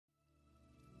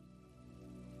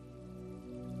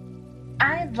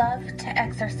I love to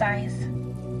exercise.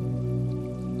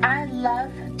 I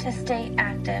love to stay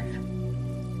active.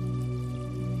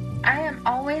 I am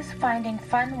always finding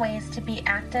fun ways to be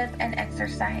active and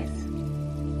exercise.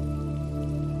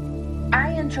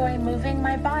 I enjoy moving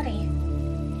my body.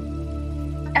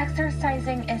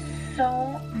 Exercising is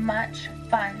so much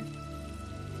fun.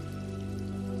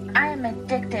 I am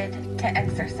addicted to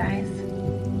exercise.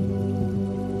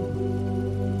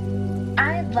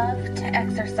 I love to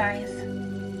exercise.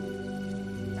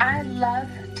 I love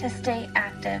to stay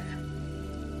active.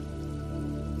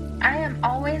 I am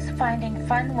always finding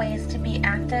fun ways to be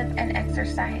active and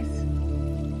exercise.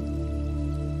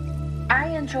 I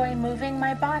enjoy moving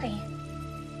my body.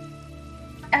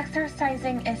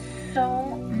 Exercising is so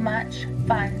much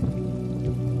fun.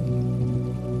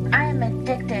 I am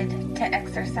addicted to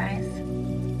exercise.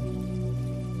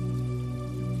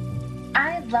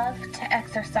 I love to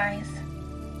exercise.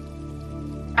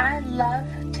 I love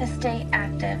to stay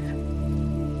active.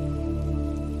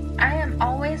 I am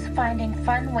always finding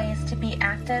fun ways to be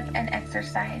active and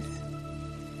exercise.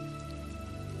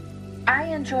 I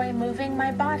enjoy moving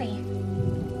my body.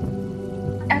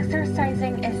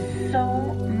 Exercising is so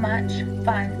much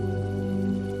fun.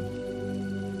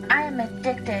 I am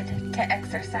addicted to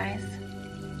exercise.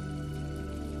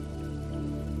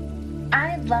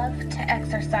 I love to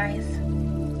exercise.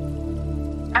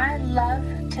 I love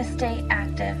to stay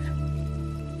active.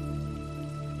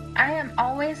 I am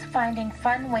always finding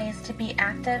fun ways to be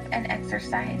active and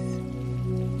exercise.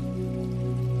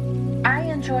 I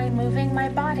enjoy moving my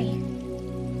body.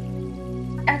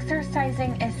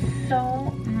 Exercising is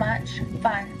so much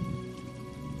fun.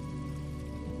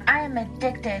 I am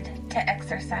addicted to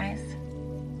exercise.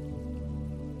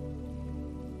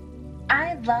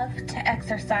 I love to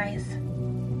exercise.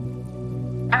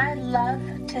 I love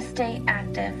to stay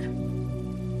active.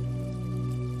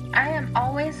 I am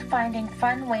always finding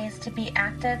fun ways to be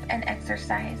active and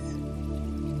exercise.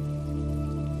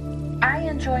 I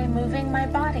enjoy moving my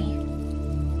body.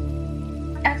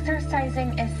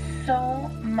 Exercising is so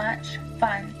much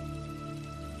fun.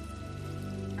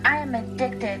 I am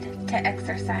addicted to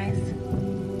exercise.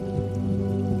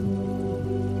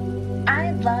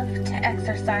 I love to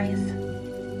exercise.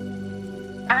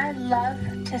 I love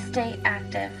to stay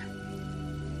active.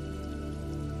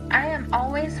 I am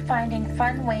always finding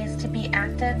fun ways to be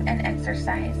active and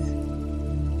exercise.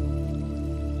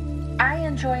 I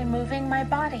enjoy moving my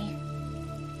body.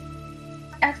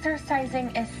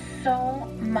 Exercising is so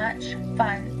much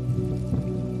fun.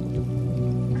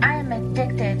 I am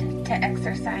addicted to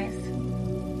exercise.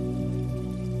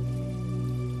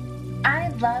 I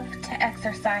love to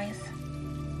exercise.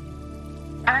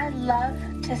 I love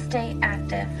to stay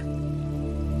active.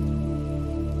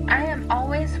 I am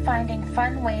always finding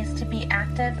fun ways to be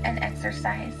active and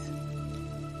exercise.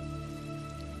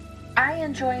 I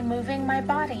enjoy moving my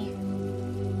body.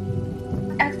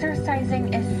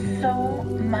 Exercising is so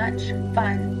much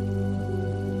fun.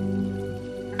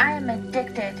 I am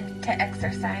addicted to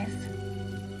exercise.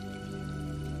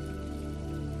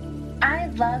 I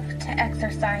love to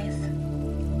exercise.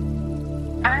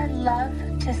 I love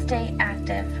to stay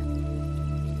active.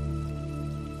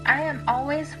 I am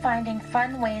always finding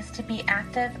fun ways to be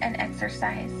active and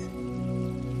exercise.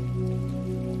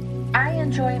 I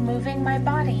enjoy moving my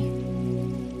body.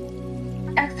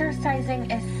 Exercising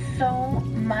is so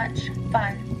much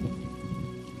fun.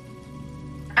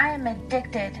 I am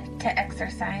addicted to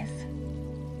exercise.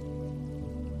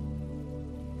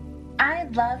 I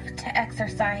love to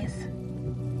exercise.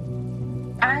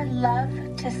 I love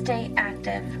to stay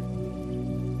active.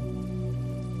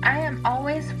 I am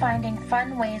always finding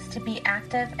fun ways to be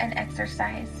active and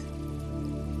exercise.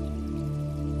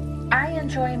 I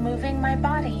enjoy moving my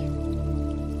body.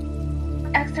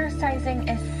 Exercising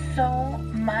is so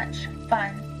much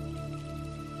fun.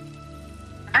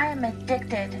 I am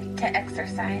addicted to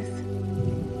exercise.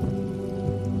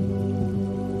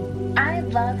 I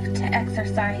love to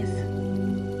exercise.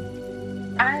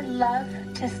 I love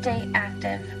to stay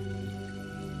active.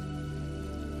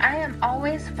 I am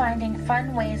always finding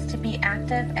fun ways to be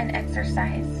active and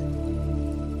exercise.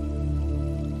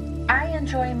 I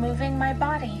enjoy moving my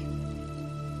body.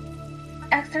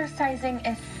 Exercising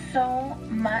is so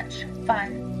much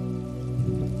fun.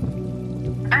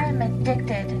 I am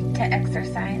addicted to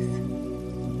exercise.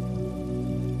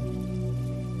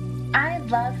 I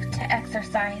love to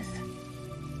exercise.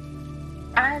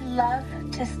 I love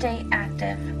to stay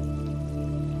active.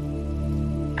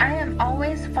 I am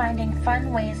always finding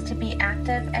fun ways to be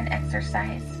active and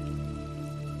exercise.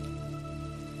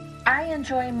 I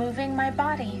enjoy moving my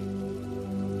body.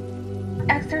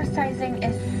 Exercise Exercising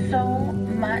is so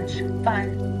much fun.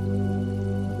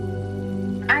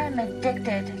 I am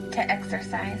addicted to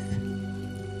exercise.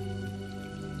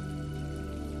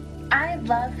 I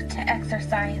love to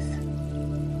exercise.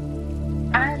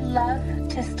 I love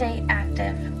to stay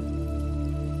active.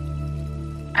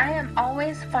 I am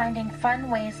always finding fun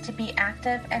ways to be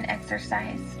active and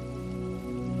exercise.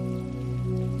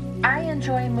 I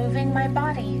enjoy moving my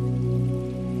body.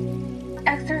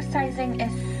 Exercising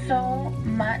is so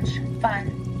much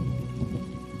fun.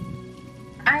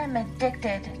 I am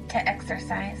addicted to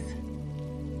exercise.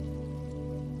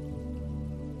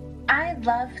 I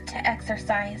love to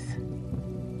exercise.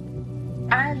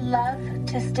 I love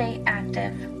to stay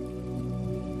active.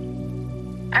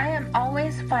 I am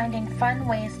always finding fun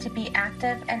ways to be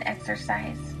active and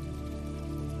exercise.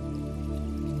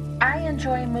 I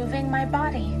enjoy moving my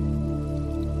body.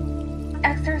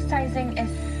 Exercising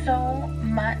is so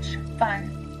much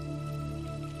fun.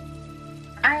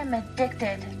 I am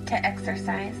addicted to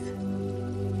exercise.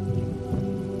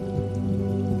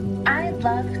 I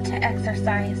love to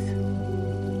exercise.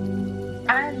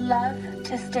 I love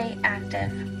to stay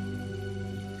active.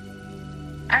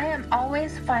 I am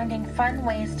always finding fun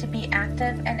ways to be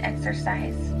active and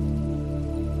exercise.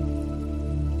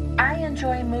 I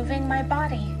enjoy moving my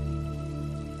body.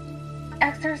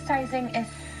 Exercising is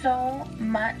so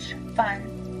much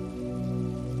fun.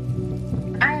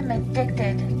 I am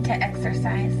addicted to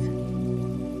exercise.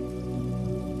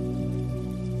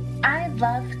 I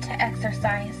love to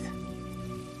exercise.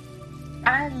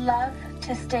 I love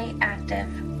to stay active.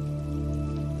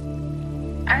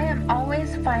 I am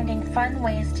always finding fun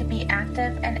ways to be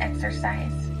active and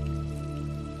exercise.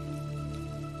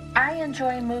 I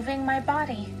enjoy moving my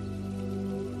body.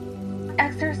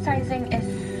 Exercising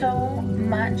is so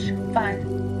much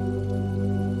fun.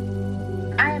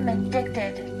 I am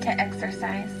addicted to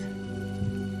exercise.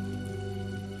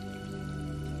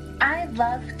 I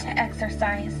love to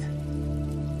exercise.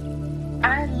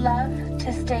 I love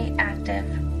to stay active.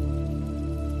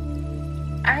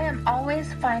 I am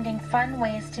always finding fun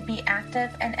ways to be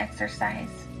active and exercise.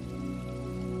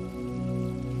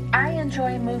 I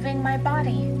enjoy moving my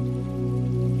body.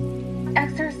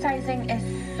 Exercising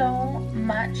is so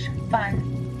much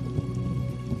fun.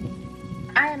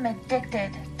 I am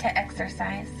addicted to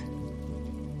exercise.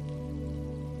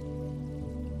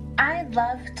 I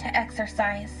love to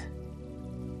exercise.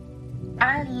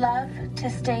 I love to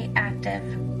stay active.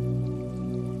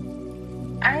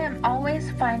 I am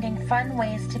always finding fun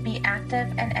ways to be active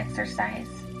and exercise.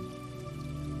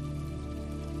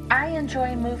 I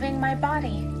enjoy moving my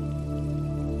body.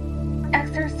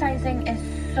 Exercising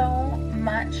is so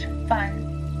much fun.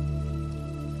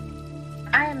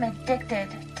 I am addicted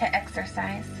to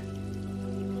exercise.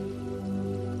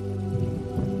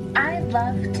 I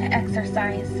love to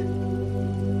exercise.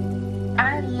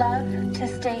 I love to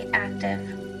stay active.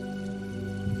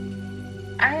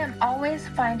 I am always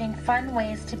finding fun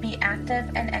ways to be active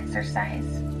and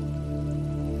exercise.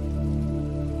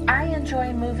 I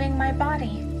enjoy moving my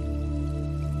body.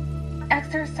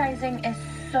 Exercising is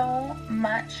so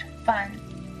much fun.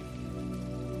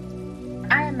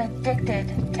 I am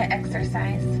addicted to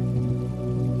exercise.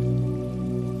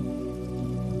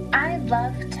 I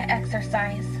love to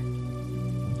exercise.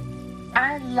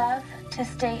 I love to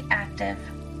stay active.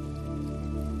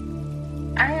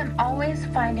 I am always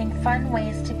finding fun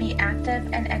ways to be active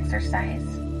and exercise.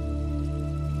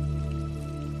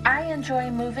 I enjoy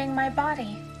moving my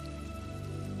body.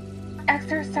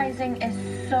 Exercising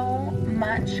is so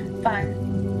much fun.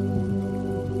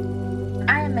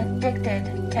 I am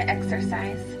addicted to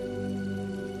exercise.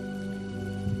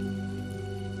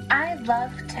 I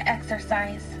love to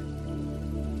exercise.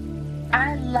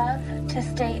 I love to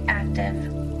stay active.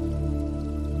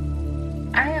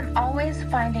 I am always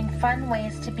finding fun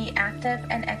ways to be active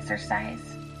and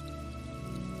exercise.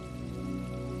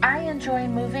 I enjoy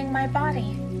moving my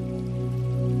body.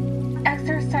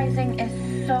 Exercising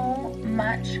is so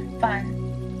much fun.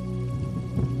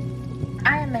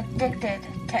 I am addicted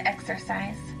to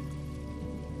exercise.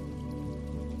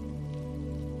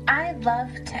 I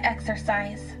love to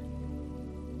exercise.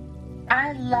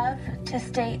 I love to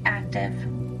stay active.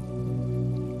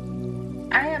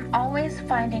 I am always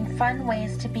finding fun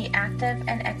ways to be active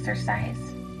and exercise.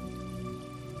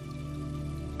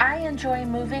 I enjoy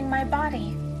moving my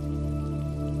body.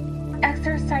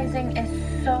 Exercising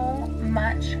is so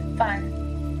much fun.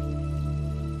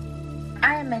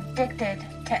 I am addicted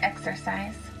to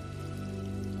exercise.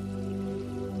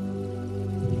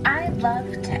 I love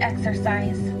to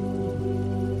exercise.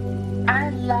 I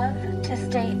love to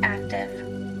stay active.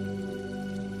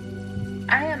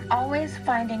 I am always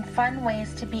finding fun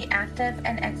ways to be active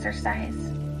and exercise.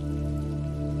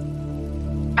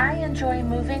 I enjoy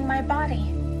moving my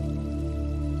body.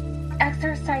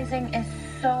 Exercising is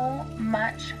so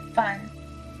much fun.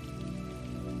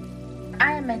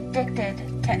 I am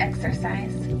addicted to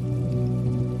exercise.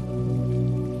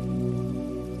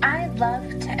 I love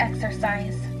to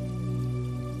exercise.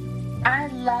 I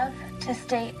love to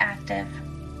stay active.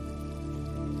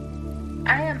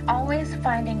 I am always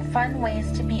finding fun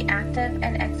ways to be active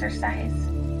and exercise.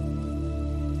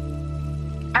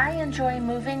 I enjoy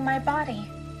moving my body.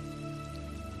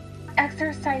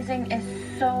 Exercising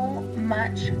is so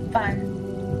much fun.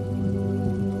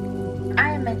 I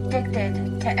am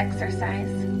addicted to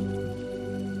exercise.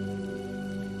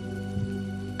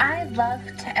 I love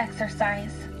to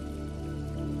exercise.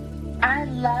 I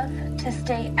love to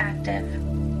stay active.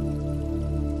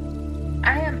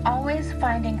 I am always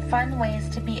finding fun ways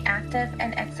to be active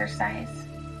and exercise.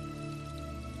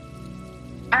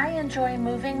 I enjoy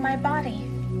moving my body.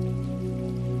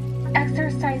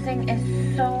 Exercising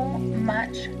is so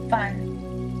much fun.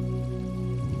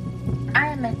 I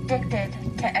am addicted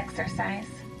to exercise.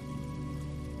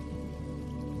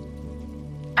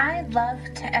 I love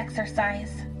to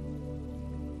exercise.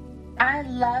 I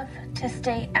love to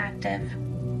stay active.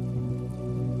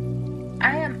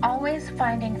 I am always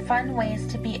finding fun ways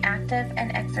to be active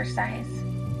and exercise.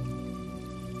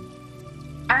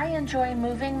 I enjoy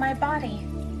moving my body.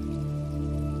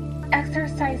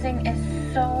 Exercising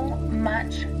is so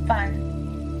much fun.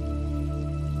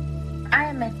 I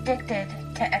am addicted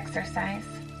to exercise.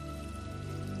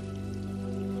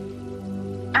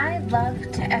 I love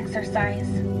to exercise.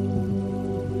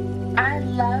 I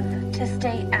love to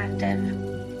stay active.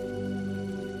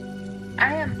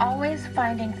 I am always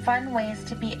finding fun ways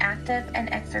to be active and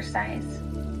exercise.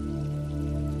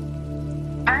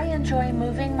 I enjoy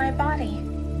moving my body.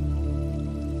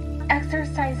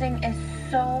 Exercising is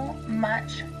so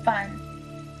much fun.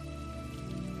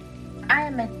 I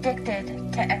am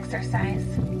addicted to exercise.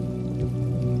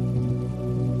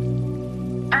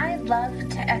 I love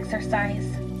to exercise.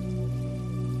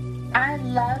 I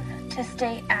love to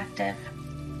stay active.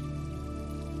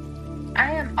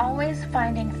 I am always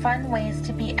finding fun ways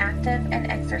to be active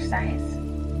and exercise.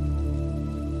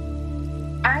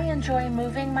 I enjoy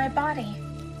moving my body.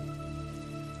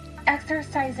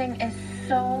 Exercising is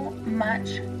so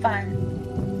much fun.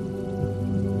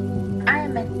 I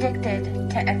am addicted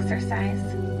to exercise.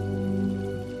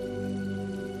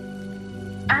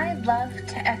 I love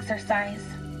to exercise.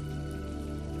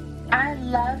 I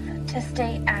love to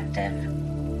stay active.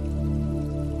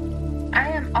 I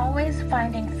am always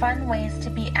finding fun ways to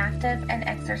be active and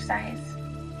exercise.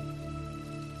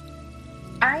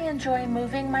 I enjoy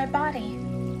moving my body.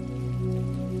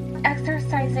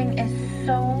 Exercising is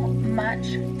so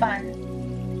much fun.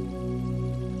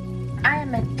 I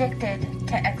am addicted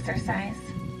to exercise.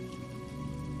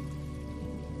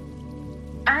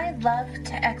 I love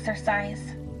to exercise.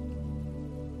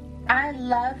 I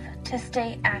love to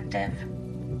stay active.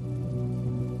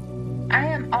 I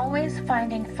am always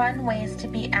finding fun ways to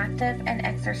be active and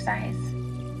exercise.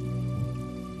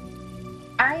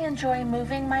 I enjoy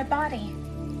moving my body.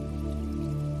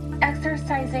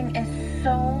 Exercising is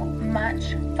so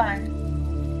much fun.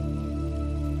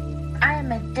 I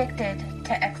am addicted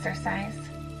to exercise.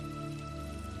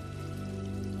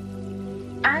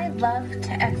 I love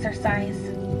to exercise.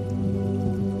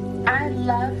 I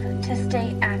love to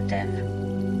stay active.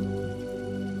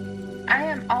 I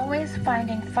am always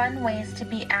finding fun ways to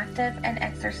be active and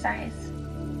exercise.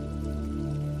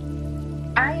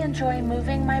 I enjoy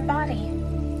moving my body.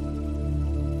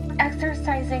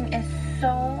 Exercising is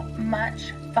so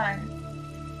much fun.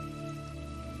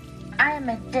 I am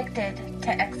addicted to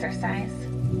exercise.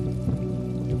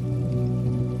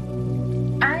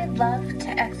 I love to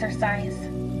exercise.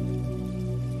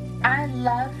 I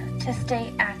love to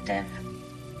stay active.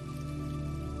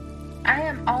 I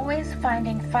am always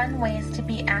finding fun ways to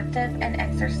be active and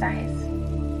exercise.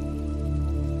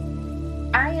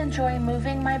 I enjoy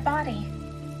moving my body.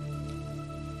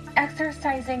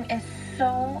 Exercising is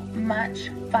so much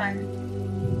fun.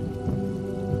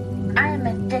 I am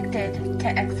addicted to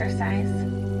exercise.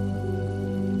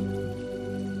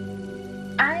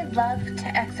 I love to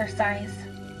exercise.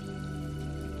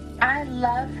 I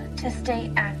love to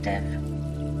stay active.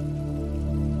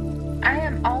 I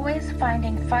am always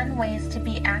finding fun ways to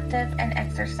be active and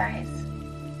exercise.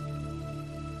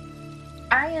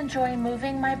 I enjoy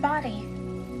moving my body.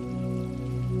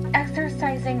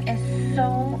 Exercising is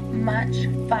so much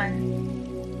fun.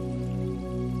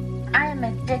 I am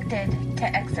addicted to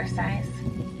exercise.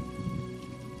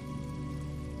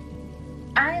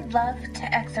 I love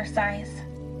to exercise.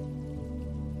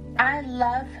 I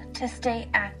love to stay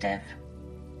active.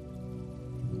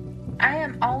 I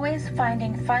am always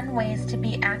finding fun ways to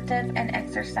be active and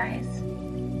exercise.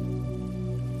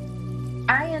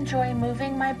 I enjoy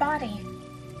moving my body.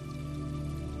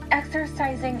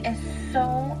 Exercising is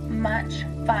so much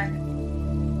fun.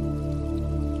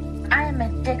 I am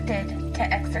addicted to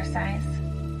exercise.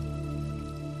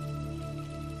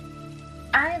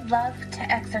 I love to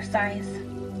exercise.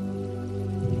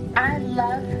 I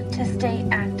love to stay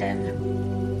active.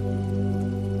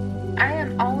 I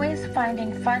am always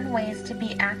finding fun ways to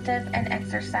be active and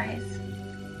exercise.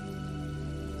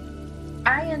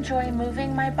 I enjoy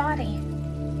moving my body.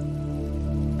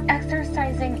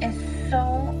 Exercising is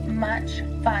so much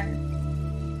fun.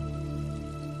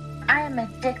 I am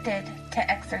addicted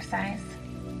to exercise.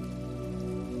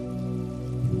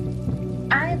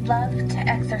 I love to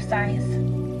exercise.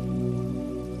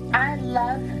 I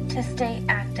love to stay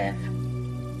active.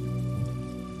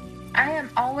 I am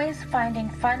always finding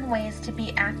fun ways to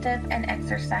be active and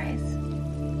exercise.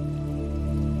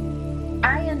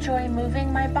 I enjoy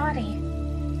moving my body.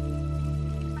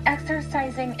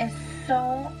 Exercising is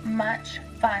so much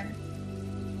fun.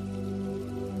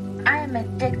 I am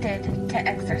addicted to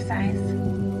exercise.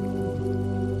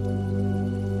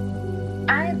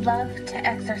 I love to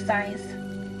exercise.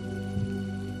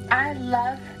 I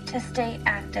love to stay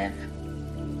active.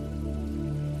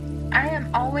 I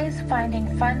am always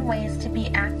finding fun ways to be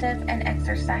active and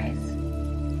exercise.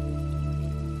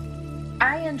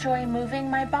 I enjoy moving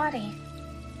my body.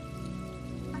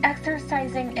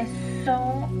 Exercising is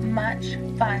so much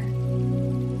fun.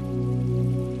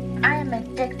 I am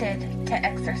addicted to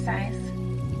exercise.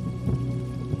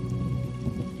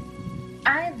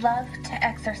 I love to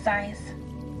exercise.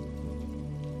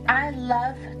 I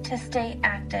love to stay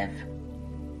active.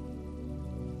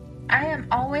 I am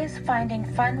always finding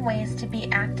fun ways to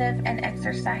be active and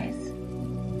exercise.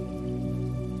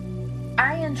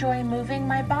 I enjoy moving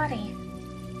my body.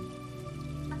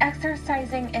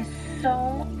 Exercising is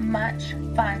so much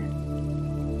fun.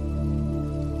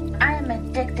 I am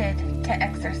addicted to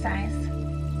exercise.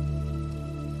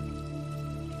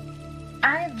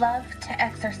 I love to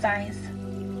exercise.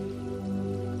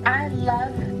 I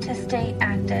love to stay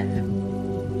active.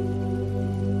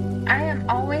 I am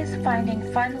always finding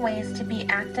fun ways to be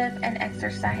active and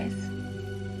exercise.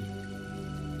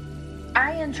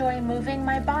 I enjoy moving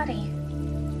my body.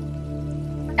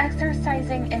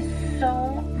 Exercising is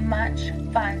so much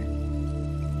fun.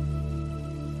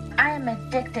 I am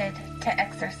addicted to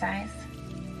exercise.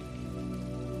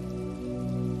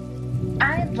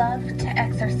 I love to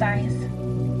exercise.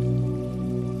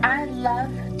 I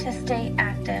love to stay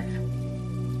active.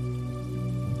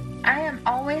 I am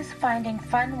always finding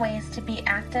fun ways to be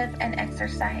active and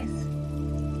exercise.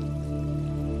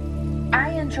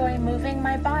 I enjoy moving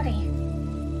my body.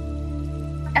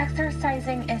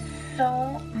 Exercising is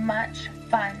so much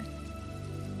fun.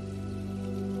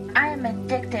 I am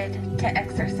addicted to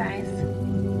exercise.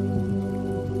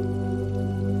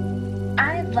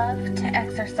 I love to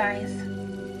exercise.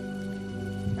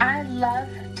 I love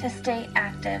to stay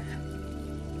active.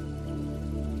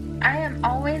 I am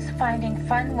always finding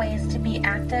fun ways to be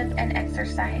active and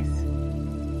exercise.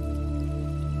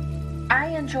 I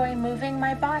enjoy moving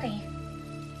my body.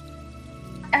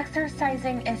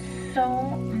 Exercising is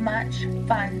so much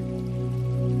fun.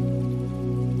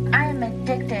 I am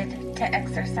addicted to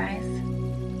exercise.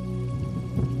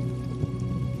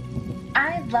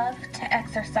 I love to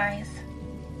exercise.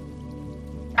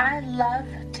 I love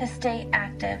to stay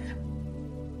active.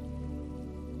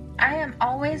 I am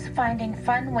always finding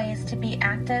fun ways to be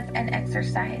active and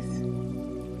exercise.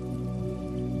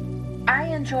 I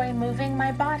enjoy moving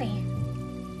my body.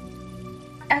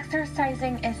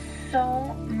 Exercising is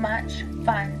so much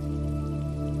fun.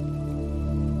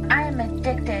 I am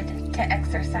addicted to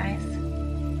exercise.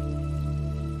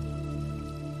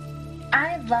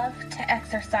 I love to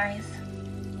exercise.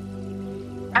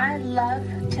 I love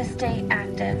to stay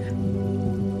active.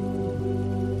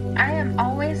 I am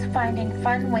always finding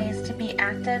fun ways to be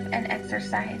active and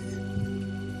exercise.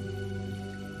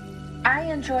 I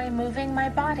enjoy moving my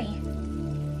body.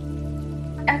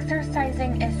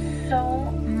 Exercising is so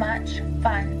much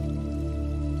fun.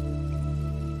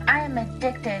 I am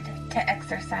addicted to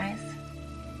exercise.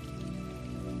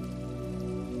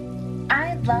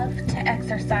 I love to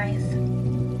exercise.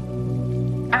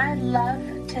 I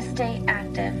love to stay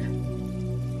active.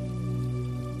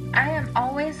 I am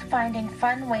always finding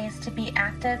fun ways to be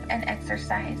active and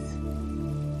exercise.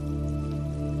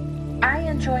 I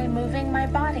enjoy moving my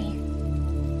body.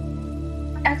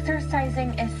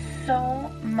 Exercising is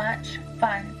so much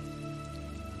fun.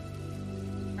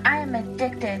 I am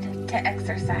addicted to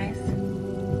exercise.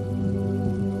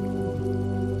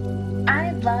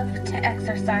 I love to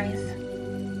exercise.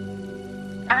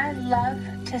 I love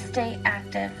to stay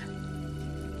active.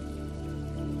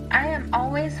 I am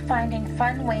always finding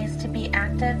fun ways to be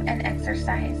active and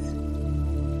exercise.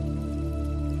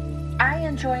 I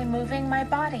enjoy moving my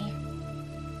body.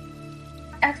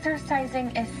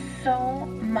 Exercising is so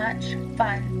much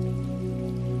fun.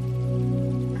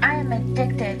 I am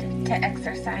addicted to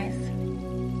exercise.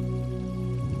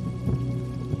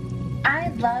 I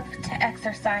love to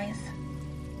exercise.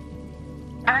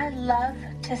 I love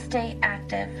to stay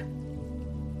active.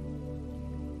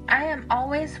 I am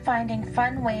always finding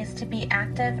fun ways to be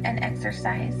active and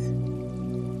exercise.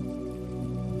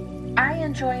 I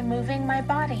enjoy moving my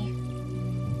body.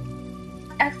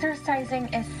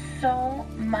 Exercising is so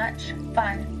much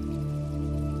fun.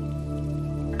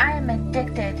 I am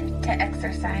addicted to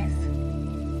exercise.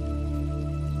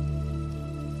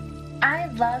 I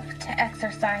love to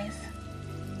exercise.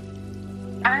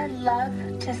 I love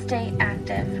to stay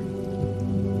active.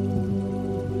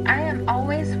 I am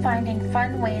always finding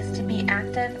fun ways to be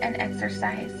active and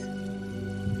exercise.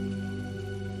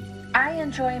 I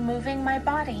enjoy moving my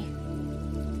body.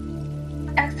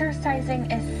 Exercising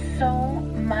is so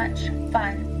much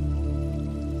fun.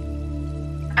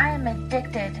 I am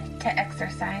addicted to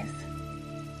exercise.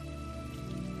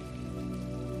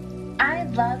 I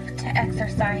love to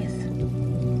exercise.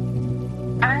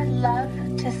 I love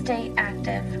to stay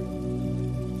active.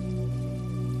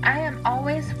 I am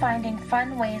always finding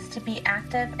fun ways to be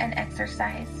active and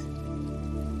exercise.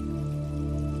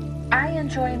 I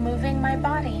enjoy moving my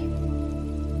body.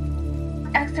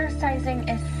 Exercising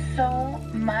is so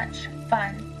much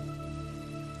fun.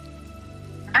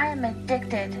 I am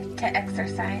addicted to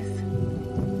exercise.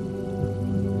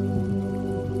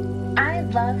 I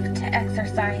love to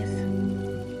exercise.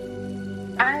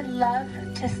 I love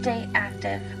to stay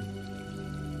active.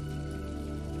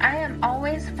 I am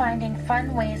always finding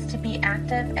fun ways to be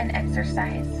active and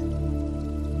exercise.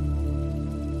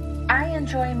 I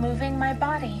enjoy moving my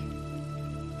body.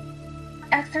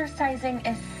 Exercising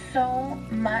is so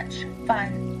much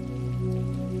fun.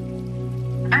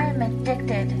 I am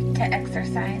addicted to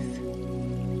exercise.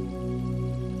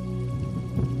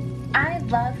 I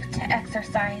love to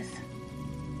exercise.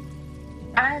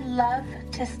 I love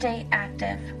to stay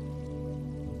active.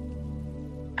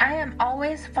 I am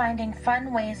always finding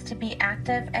fun ways to be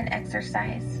active and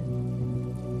exercise.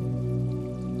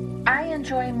 I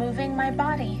enjoy moving my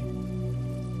body.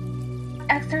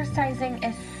 Exercising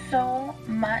is so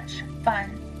much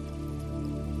fun.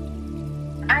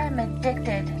 I am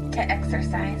addicted to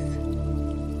exercise.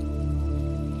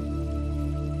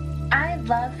 I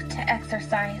love to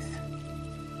exercise.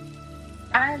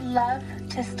 I love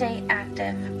to stay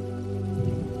active.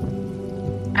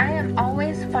 I am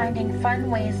always finding fun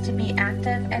ways to be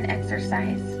active and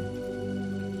exercise.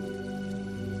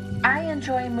 I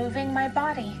enjoy moving my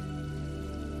body.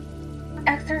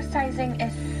 Exercising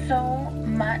is so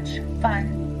much fun.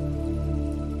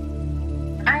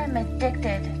 I am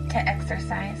addicted to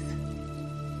exercise.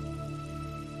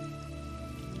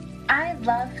 I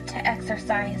love to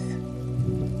exercise.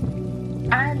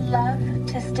 I love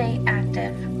to stay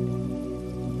active.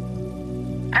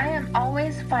 I am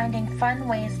always finding fun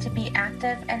ways to be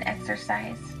active and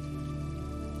exercise.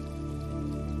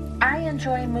 I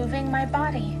enjoy moving my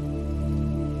body.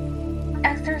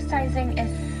 Exercising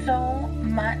is so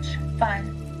much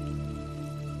fun.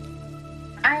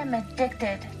 I am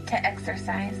addicted to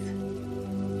exercise.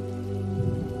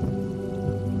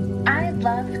 I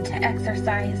love to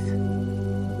exercise.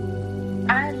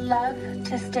 I love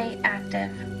to stay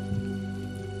active.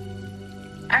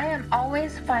 I am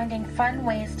always finding fun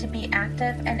ways to be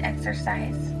active and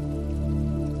exercise.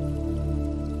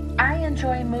 I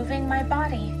enjoy moving my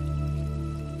body.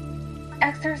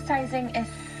 Exercising is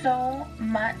so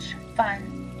much fun.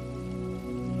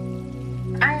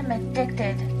 I am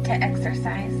addicted to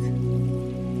exercise.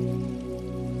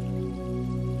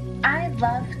 I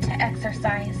love to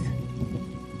exercise.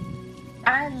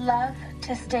 I love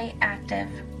to stay active.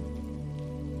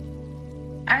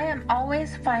 I am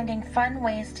always finding fun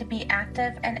ways to be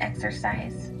active and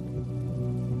exercise.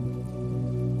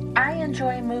 I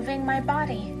enjoy moving my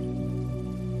body.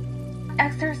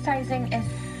 Exercising is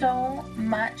so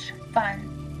much fun.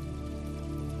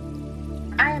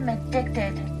 I am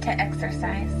addicted to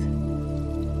exercise.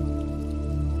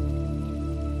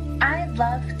 I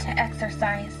love to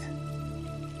exercise.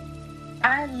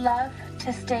 I love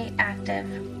to stay active.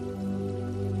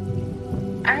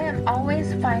 I am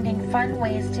always finding fun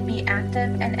ways to be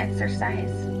active and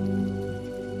exercise.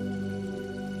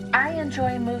 I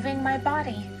enjoy moving my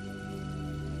body.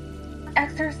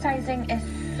 Exercising is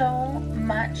so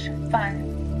much fun.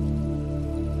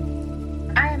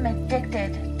 I am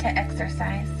addicted to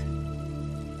exercise.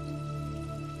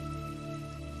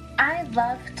 I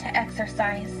love to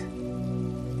exercise.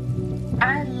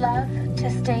 I love to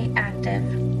stay active.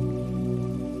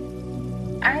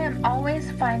 I am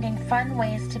always finding fun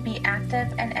ways to be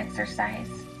active and exercise.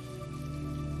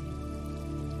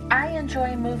 I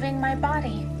enjoy moving my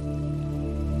body.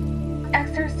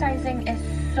 Exercising is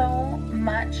so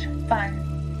much fun.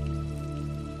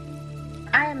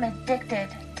 I am addicted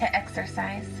to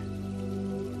exercise.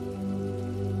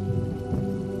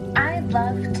 I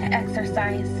love to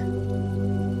exercise.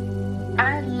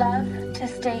 I love to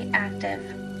stay active.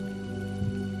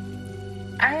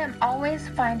 I am always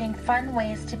finding fun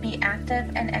ways to be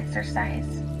active and exercise.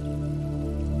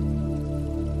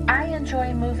 I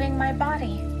enjoy moving my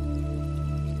body.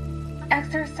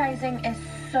 Exercising is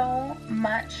so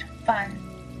much fun.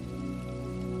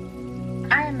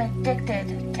 I am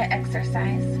addicted to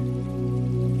exercise.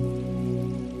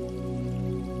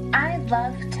 I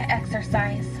love to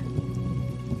exercise.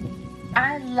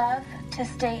 I love to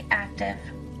stay active.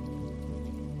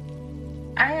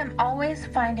 I am always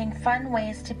finding fun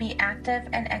ways to be active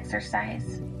and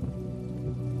exercise.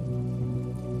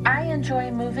 I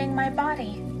enjoy moving my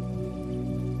body.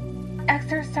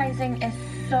 Exercising is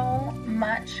so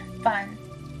much fun.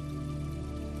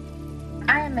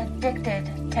 I am addicted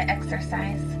to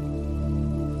exercise.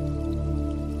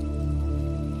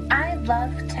 I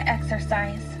love to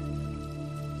exercise.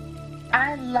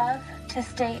 I love to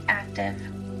stay active.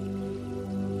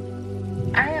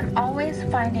 I am always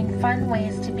finding fun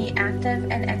ways to be active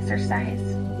and exercise.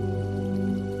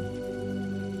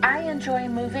 I enjoy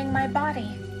moving my body.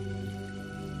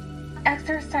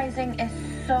 Exercising is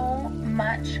so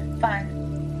much fun.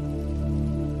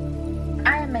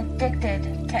 I am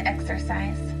addicted to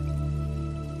exercise.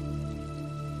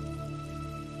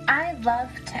 I love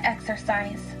to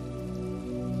exercise.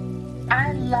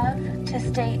 I love to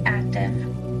stay active.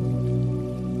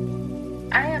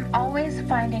 I am always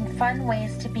finding fun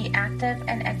ways to be active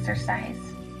and exercise.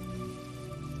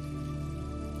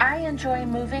 I enjoy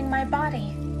moving my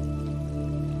body.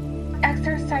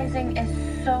 Exercising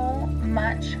is so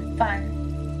much fun.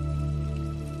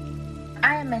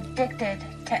 I am addicted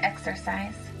to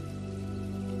exercise.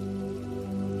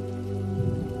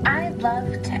 I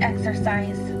love to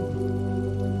exercise.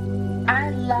 I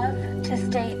love to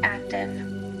stay active.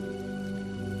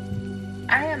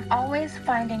 I am always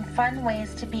finding fun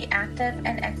ways to be active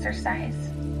and exercise.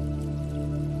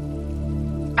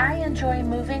 I enjoy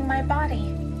moving my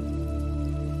body.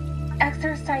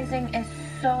 Exercising is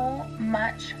so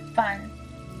much fun.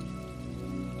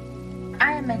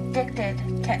 I am addicted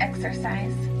to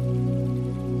exercise.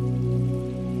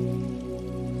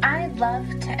 I love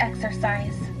to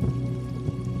exercise.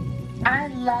 I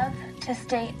love to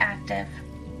stay active.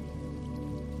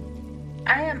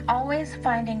 I am always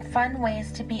finding fun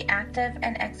ways to be active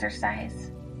and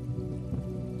exercise.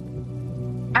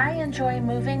 I enjoy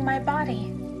moving my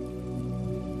body.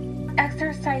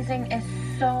 Exercising is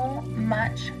so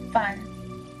much fun.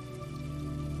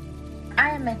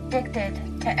 I am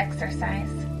addicted to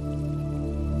exercise.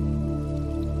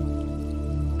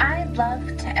 I love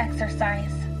to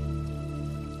exercise.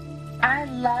 I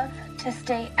love to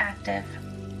stay active.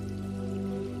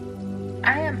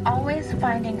 I am always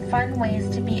finding fun ways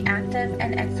to be active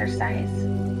and exercise.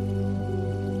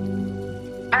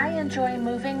 I enjoy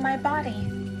moving my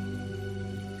body.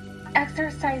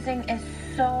 Exercising is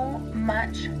so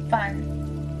much fun.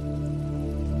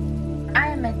 I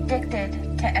am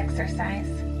addicted to exercise.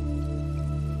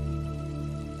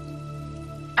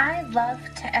 I love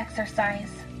to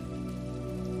exercise.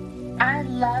 I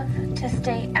love to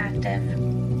stay active.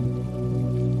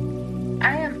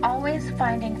 I am always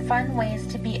finding fun ways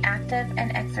to be active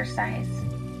and exercise.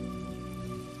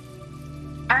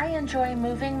 I enjoy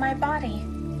moving my body.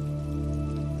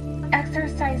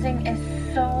 Exercising is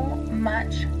so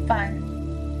much fun.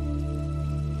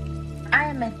 I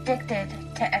am addicted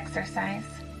to exercise.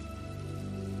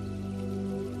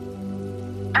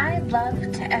 I love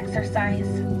to exercise.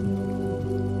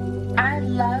 I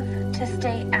love to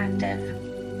stay active.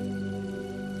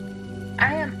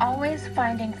 I am always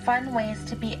finding fun ways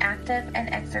to be active and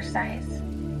exercise.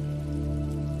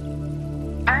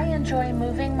 I enjoy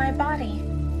moving my body.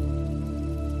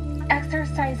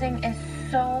 Exercising is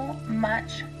so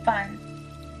much fun.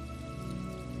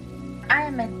 I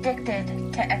am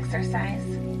addicted to exercise.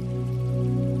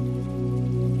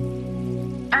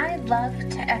 I love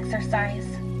to exercise.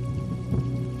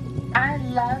 I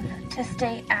love to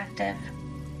stay active.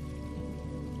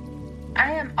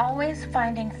 I am always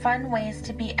finding fun ways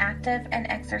to be active and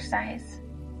exercise.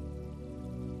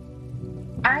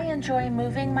 I enjoy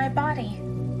moving my body.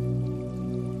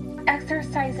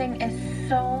 Exercising is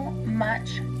so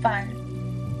much fun.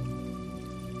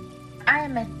 I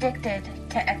am addicted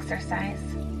to exercise.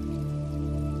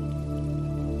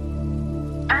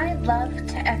 I love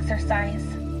to exercise.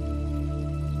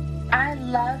 I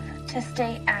love to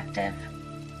stay active.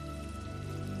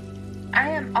 I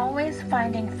am always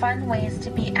finding fun ways to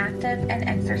be active and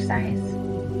exercise.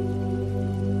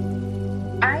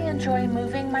 I enjoy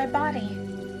moving my body.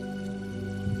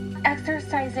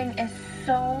 Exercising is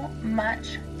so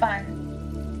much fun.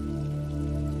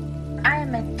 I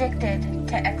am addicted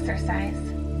to exercise.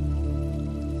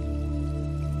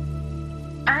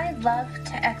 I love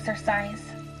to exercise.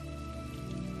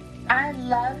 I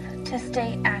love to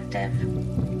stay active.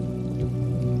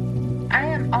 I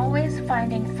am always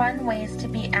finding fun ways to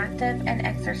be active and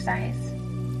exercise.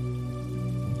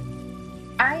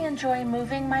 I enjoy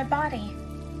moving my body.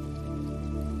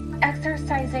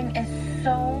 Exercising is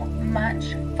so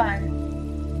much fun.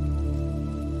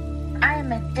 I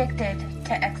am addicted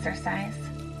to exercise.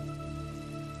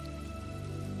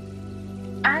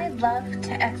 I love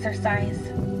to exercise.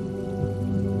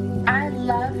 I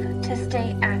love to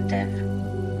stay active.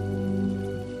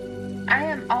 I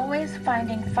am always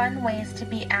finding fun ways to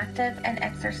be active and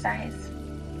exercise.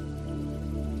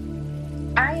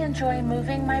 I enjoy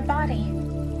moving my body.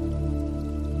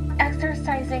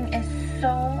 Exercising is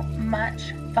so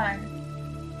much fun.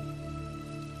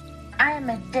 I am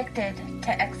addicted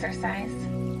to exercise.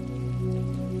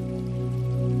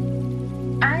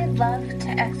 I love to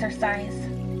exercise.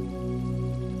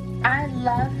 I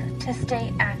love to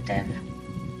stay active.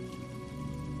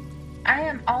 I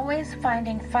am always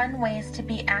finding fun ways to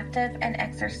be active and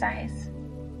exercise.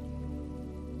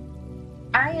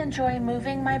 I enjoy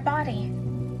moving my body.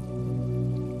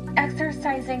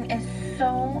 Exercising is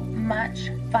so much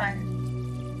fun.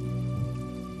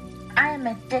 I am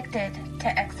addicted to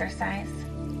exercise.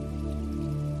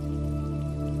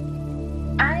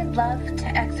 I love to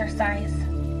exercise.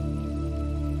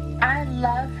 I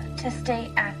love to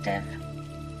stay active.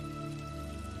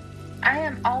 I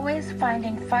am always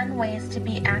finding fun ways to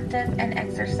be active and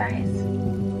exercise.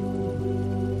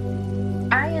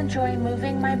 I enjoy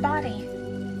moving my body.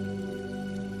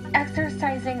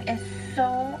 Exercising is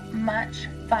so much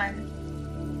fun.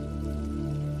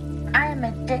 I am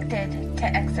addicted to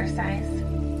exercise.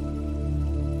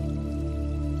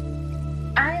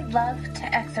 I love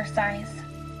to exercise.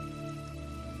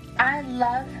 I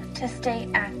love to stay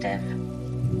active.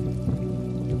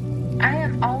 I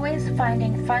am always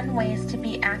finding fun ways to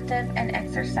be active and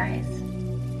exercise.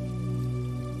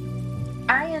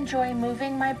 I enjoy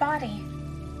moving my body.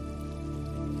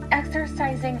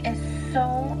 Exercising is so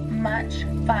much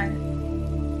fun.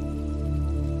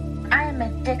 I am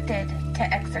addicted to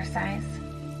exercise.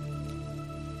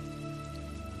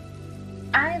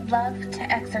 I love to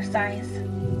exercise.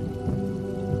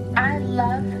 I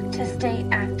love to stay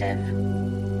active.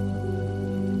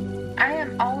 I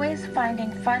am always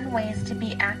finding fun ways to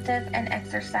be active and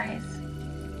exercise.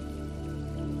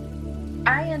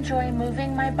 I enjoy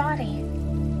moving my body.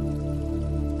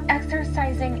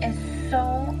 Exercising is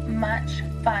so much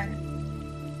fun.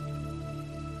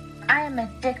 I am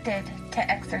addicted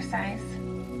to exercise.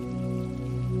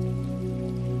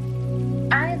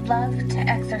 I love to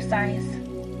exercise.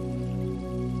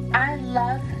 I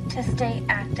love to stay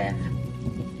active.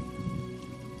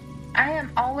 I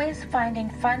am always finding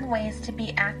fun ways to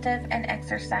be active and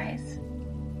exercise.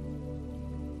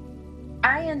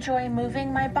 I enjoy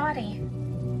moving my body.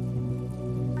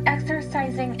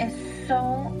 Exercising is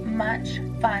so much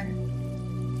fun.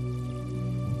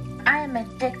 I am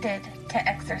addicted to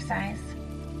exercise.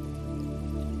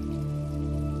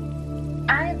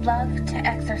 I love to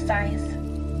exercise.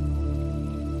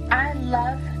 I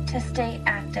love to stay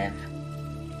active.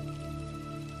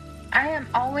 I am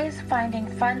always finding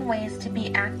fun ways to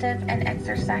be active and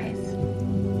exercise.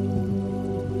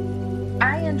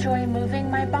 I enjoy moving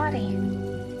my body.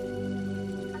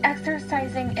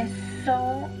 Exercising is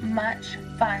so much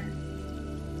fun.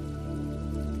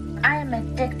 I am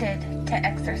addicted to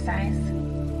exercise.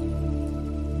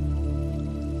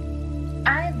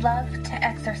 I love to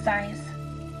exercise.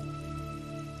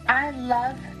 I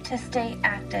love to stay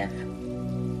active.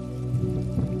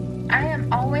 I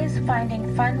am always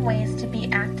finding fun ways to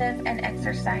be active and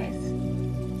exercise.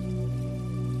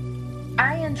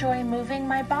 I enjoy moving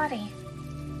my body.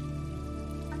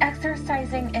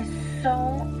 Exercising is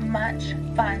so much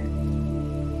fun.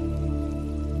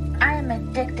 I am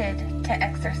addicted to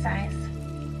exercise.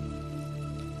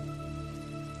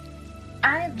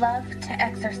 I love to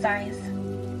exercise.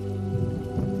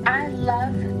 I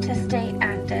love to stay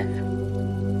active.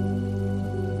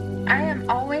 I am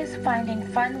always finding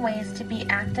fun ways to be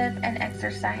active and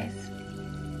exercise.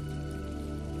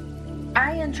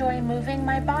 I enjoy moving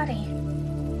my body.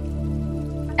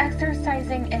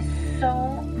 Exercising is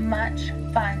so much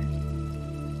fun.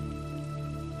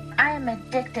 I am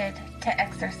addicted to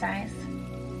exercise.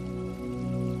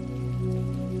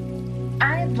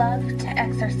 I love to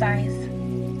exercise.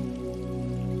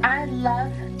 I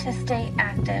love to stay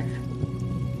active.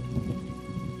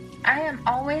 I am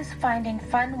always finding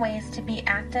fun ways to be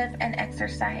active and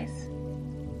exercise.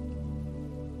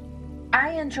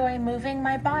 I enjoy moving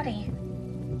my body.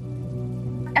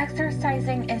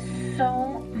 Exercising is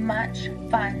so much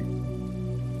fun.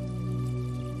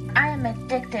 I am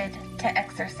addicted to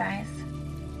exercise.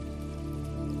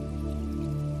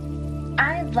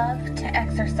 I love to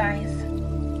exercise.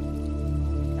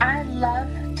 I love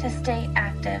to stay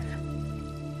active.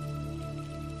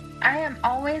 I am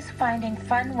always finding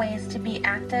fun ways to be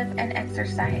active and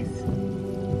exercise.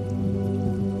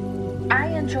 I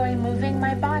enjoy moving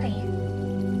my body.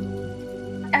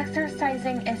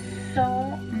 Exercising is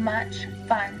so much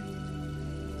fun.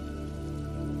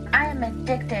 I am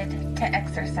addicted to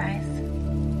exercise.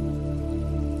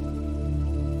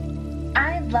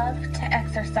 I love to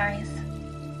exercise.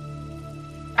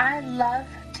 I love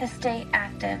to stay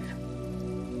active.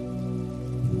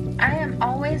 I am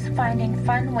always finding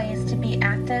fun ways to be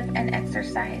active and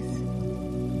exercise.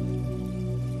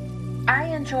 I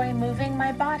enjoy moving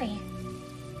my body.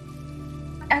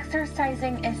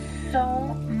 Exercising is so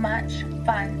much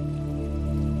fun.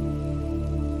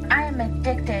 I am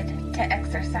addicted to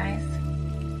exercise.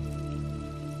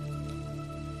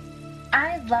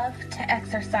 I love to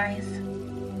exercise.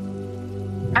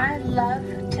 I love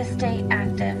to stay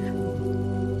active.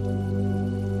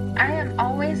 I am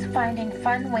always finding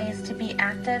fun ways to be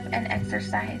active and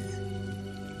exercise.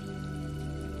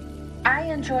 I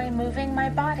enjoy moving my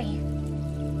body.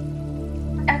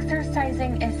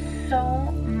 Exercising is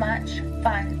so much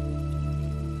fun.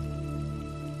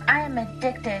 I am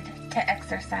addicted to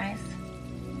exercise.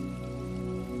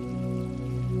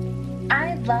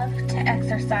 I love to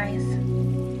exercise.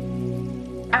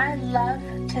 I love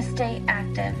to stay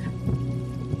active.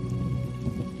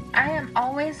 I am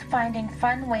always finding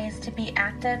fun ways to be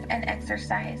active and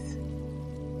exercise.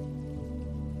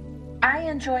 I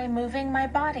enjoy moving my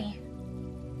body.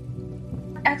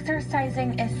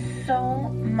 Exercising is so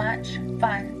much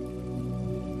fun.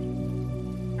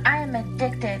 I am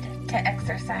addicted to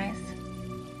exercise.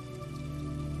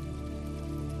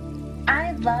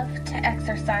 I love to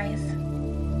exercise.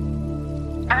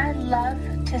 I love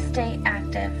to stay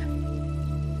active.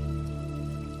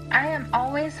 I am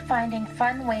always finding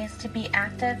fun ways to be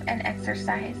active and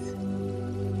exercise.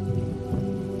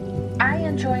 I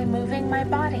enjoy moving my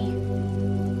body.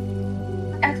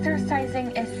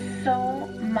 Exercising is so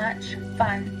much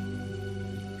fun.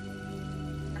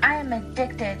 I am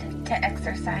addicted to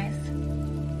exercise.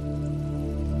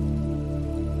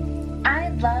 I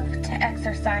love to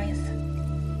exercise.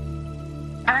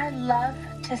 I love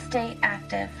to stay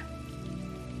active.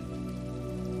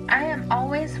 I am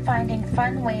always finding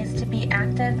fun ways to be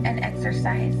active and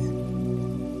exercise.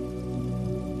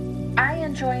 I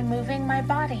enjoy moving my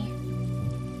body.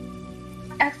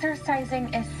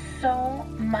 Exercising is so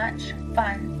much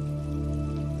fun.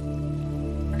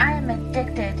 I am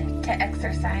addicted to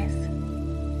exercise.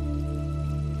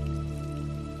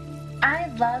 I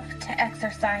love to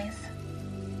exercise.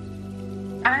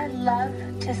 I love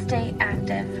to stay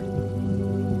active.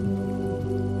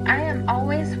 I am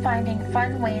always finding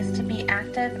fun ways to be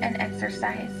active and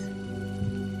exercise.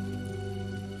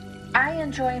 I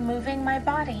enjoy moving my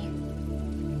body.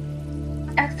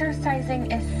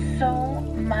 Exercising is so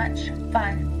much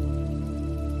fun.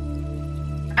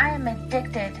 I am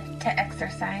addicted to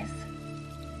exercise.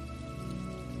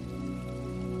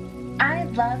 I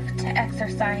love to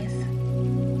exercise.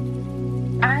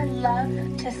 I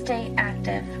love to stay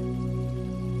active.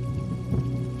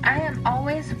 I am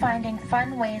always finding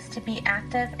fun ways to be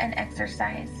active and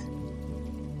exercise.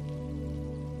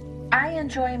 I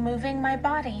enjoy moving my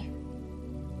body.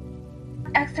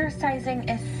 Exercising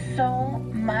is so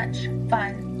much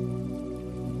fun.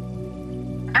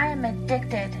 I am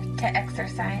addicted to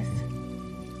exercise.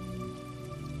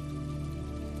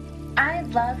 I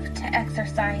love to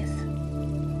exercise.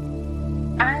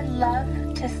 I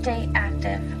love to stay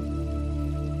active.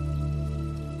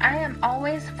 I am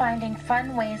always finding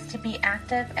fun ways to be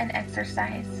active and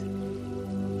exercise.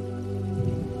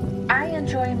 I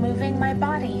enjoy moving my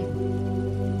body.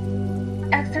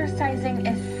 Exercising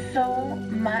is so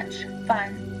much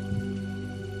fun.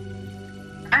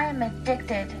 I am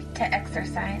addicted to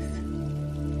exercise.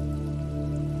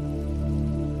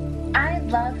 I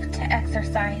love to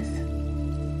exercise.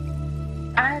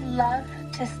 I love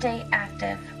to stay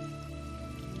active.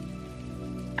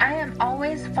 I am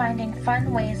always finding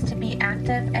fun ways to be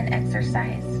active and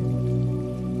exercise.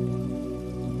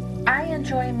 I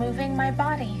enjoy moving my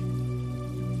body.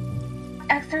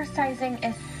 Exercising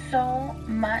is so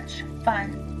much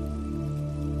fun.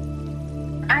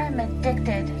 I am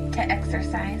addicted to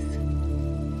exercise.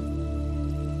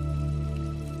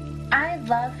 I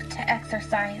love to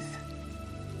exercise.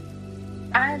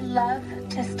 I love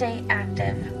to stay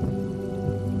active.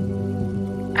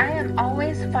 I am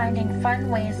always finding fun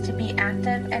ways to be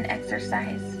active and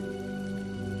exercise.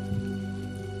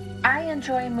 I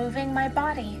enjoy moving my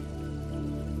body.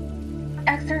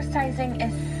 Exercising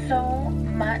is so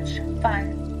much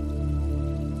fun.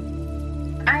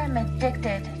 I am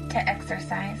addicted to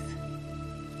exercise.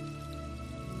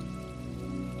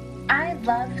 I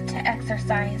love to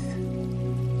exercise.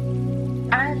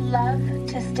 I love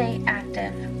to stay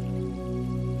active.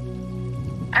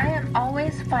 I am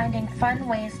always finding fun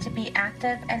ways to be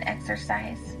active and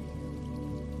exercise.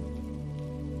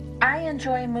 I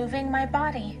enjoy moving my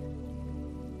body.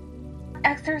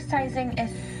 Exercising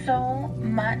is so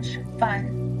much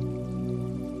fun.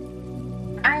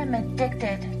 I am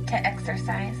addicted to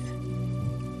exercise.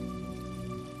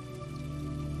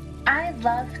 I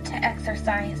love to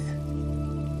exercise.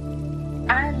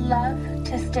 I love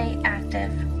to stay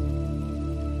active.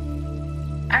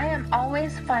 I am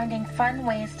always finding fun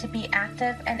ways to be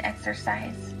active and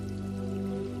exercise.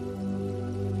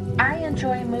 I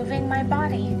enjoy moving my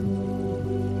body.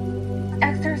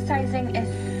 Exercising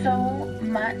is so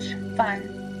much fun.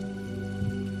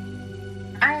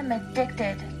 I am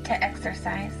addicted to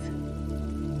exercise.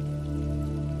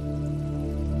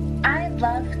 I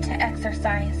love to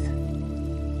exercise.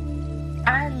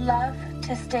 I love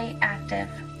to stay active.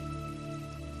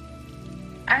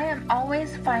 I am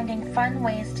always finding fun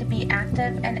ways to be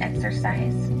active and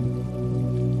exercise.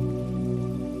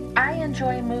 I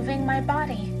enjoy moving my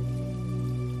body.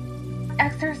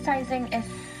 Exercising is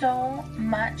so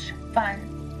much fun.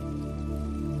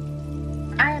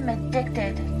 I am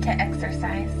addicted to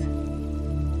exercise.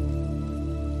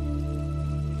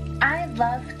 I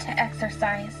love to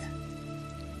exercise.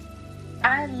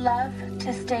 I love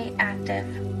to stay active.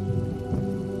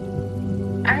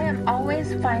 I am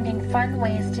always finding fun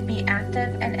ways to be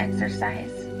active and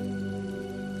exercise.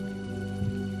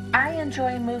 I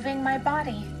enjoy moving my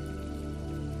body.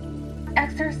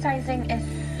 Exercising is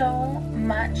so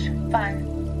much fun.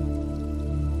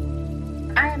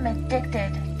 I am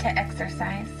addicted to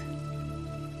exercise.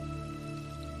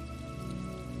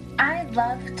 I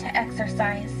love to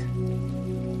exercise.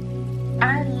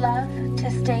 I love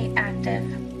to stay active.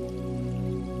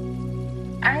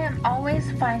 I am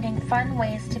always finding fun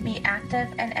ways to be active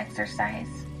and exercise.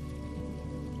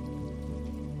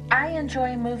 I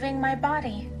enjoy moving my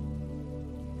body.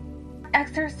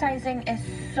 Exercising is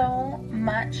so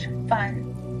much fun.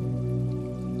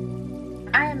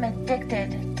 I am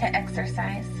addicted to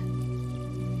exercise.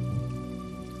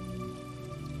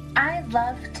 I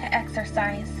love to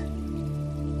exercise.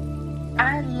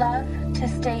 I love to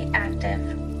stay active.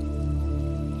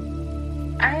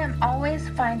 I am always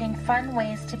finding fun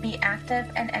ways to be active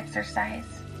and exercise.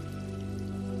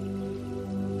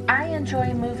 I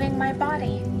enjoy moving my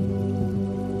body.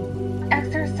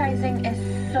 Exercising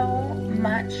is so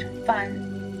much fun.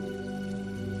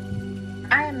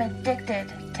 I am addicted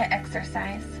to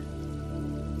exercise.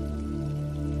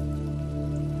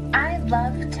 I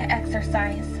love to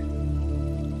exercise.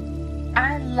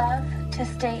 I love to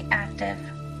stay active.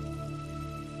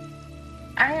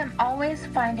 I am always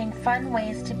finding fun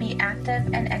ways to be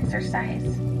active and exercise.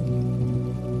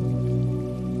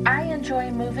 I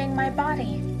enjoy moving my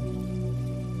body.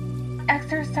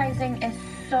 Exercising is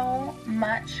so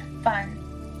much fun.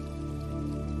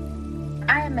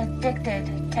 I am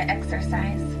addicted to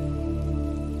exercise.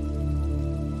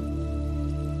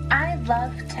 I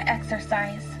love to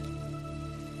exercise.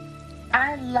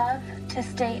 I love to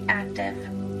stay active.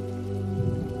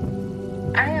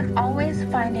 I am always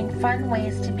finding fun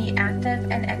ways to be active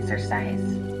and exercise.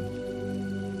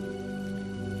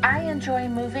 I enjoy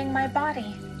moving my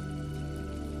body.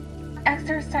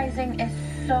 Exercising is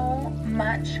so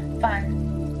much fun.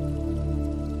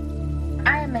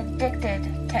 I am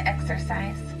addicted to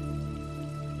exercise.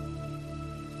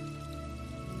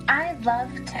 I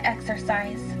love to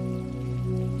exercise.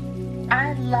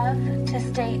 I love to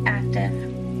stay active.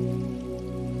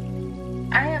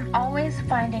 I am always always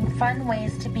finding fun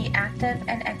ways to be active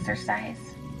and exercise.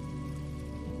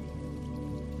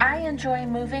 I enjoy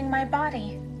moving my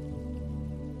body.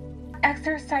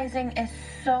 Exercising is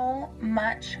so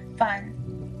much fun.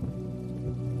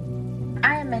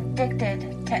 I am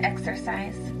addicted to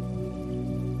exercise.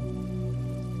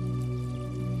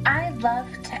 I love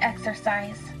to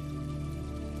exercise.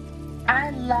 I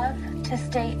love to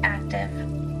stay active.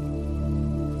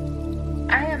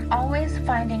 I am always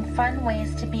finding fun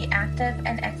ways to be active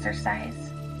and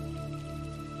exercise.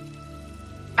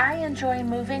 I enjoy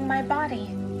moving my body.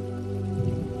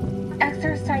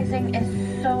 Exercising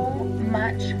is so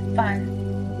much fun.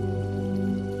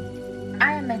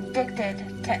 I am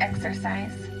addicted to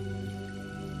exercise.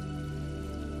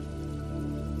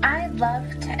 I love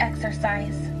to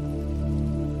exercise.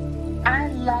 I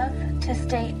love to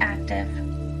stay active.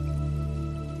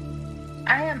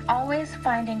 I am always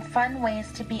finding fun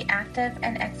ways to be active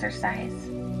and exercise.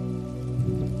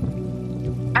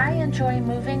 I enjoy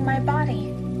moving my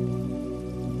body.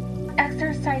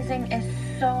 Exercising is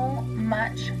so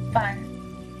much fun.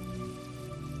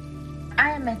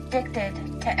 I am addicted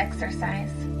to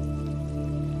exercise.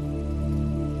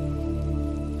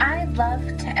 I love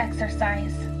to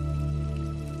exercise.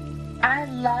 I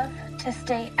love to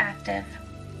stay active.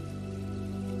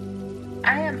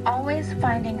 I am always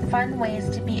finding fun ways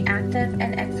to be active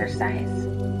and exercise.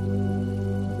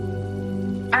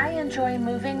 I enjoy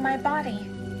moving my body.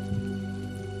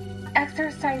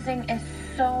 Exercising is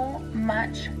so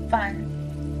much fun.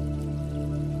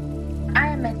 I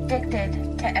am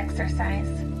addicted to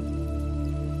exercise.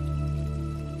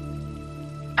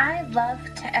 I love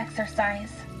to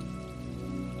exercise.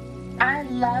 I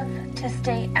love to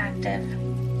stay active.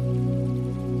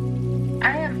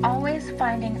 I am always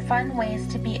finding fun ways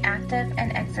to be active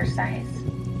and exercise.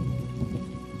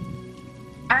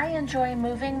 I enjoy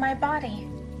moving my body.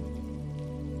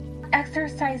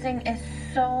 Exercising is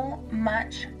so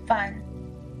much fun.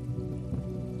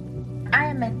 I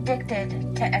am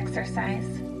addicted to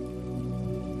exercise.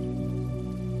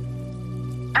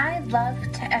 I love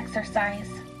to exercise.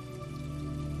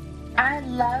 I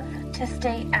love to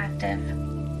stay active.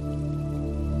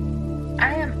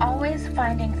 I am always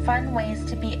finding fun ways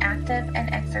to be active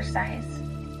and exercise.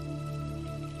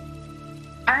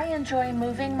 I enjoy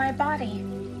moving my body.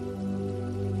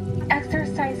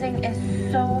 Exercising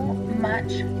is so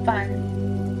much fun.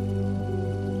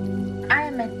 I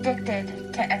am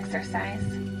addicted to exercise.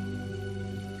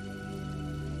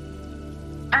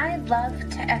 I love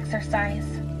to exercise.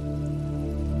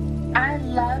 I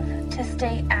love to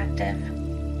stay active.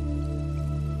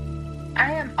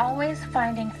 I am always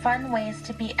finding fun ways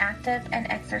to be active and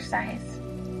exercise.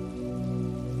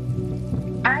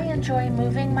 I enjoy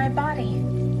moving my body.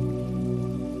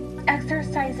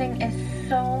 Exercising is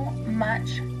so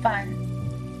much fun.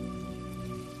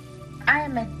 I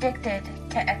am addicted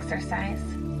to exercise.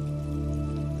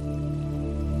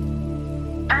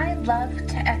 I love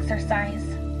to exercise.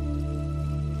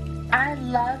 I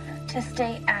love to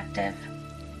stay active.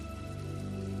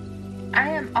 I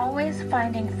am always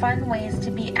finding fun ways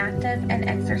to be active and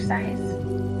exercise.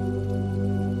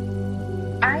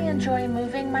 I enjoy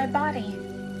moving my body.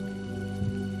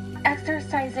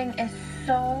 Exercising is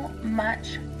so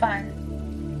much fun.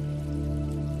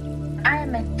 I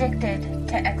am addicted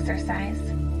to exercise.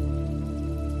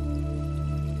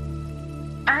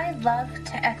 I love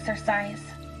to exercise.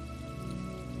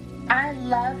 I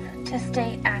love to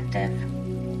stay active.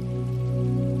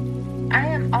 I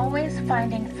am always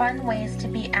finding fun ways to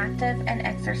be active and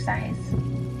exercise.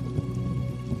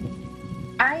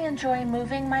 I enjoy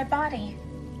moving my body.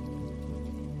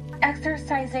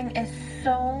 Exercising is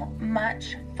so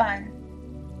much fun.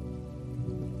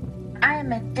 I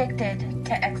am addicted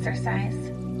to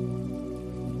exercise.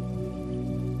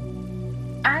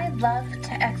 I love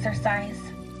to exercise.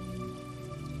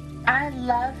 I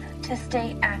love to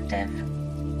stay active.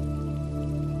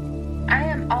 I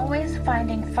am always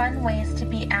finding fun ways to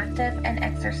be active and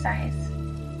exercise.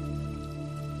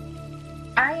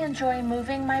 I enjoy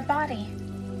moving my body.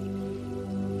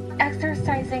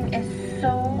 Exercising is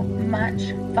so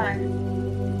much fun.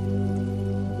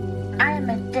 I am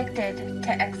addicted to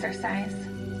exercise.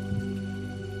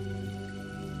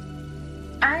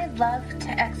 I love to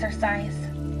exercise.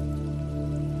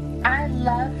 I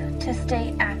love to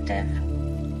stay active.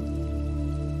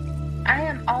 I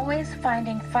am always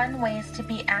finding fun ways to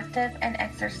be active and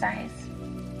exercise.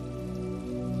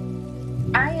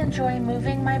 I enjoy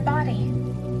moving my body.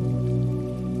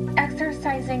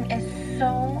 Exercising is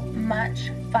so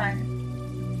much fun.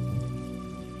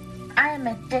 I am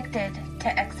addicted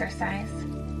to exercise.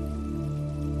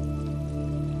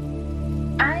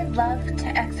 I love to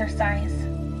exercise.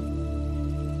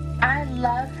 I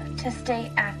love to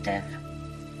stay active.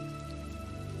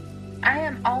 I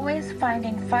am always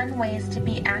finding fun ways to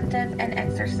be active and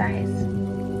exercise.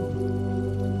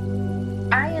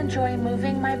 I enjoy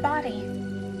moving my body.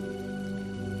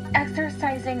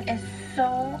 Exercising is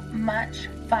so much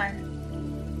fun.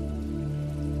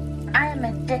 I am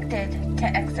addicted to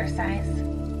exercise.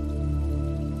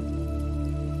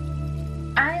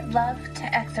 I love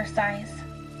to exercise.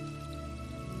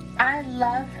 I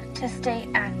love to stay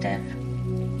active.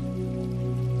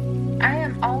 I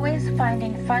am always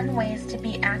finding fun ways to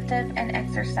be active and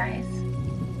exercise.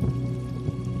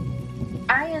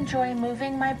 I enjoy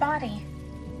moving my body.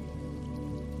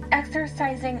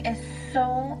 Exercising is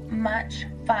so much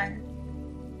fun.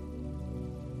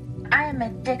 I am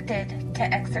addicted to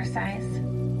exercise.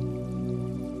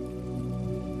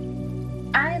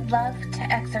 I love to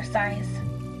exercise.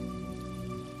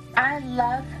 I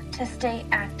love to stay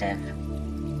active.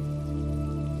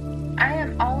 I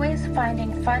am always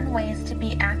finding fun ways to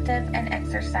be active and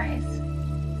exercise.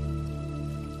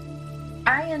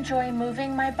 I enjoy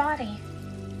moving my body.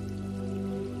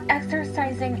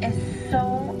 Exercising is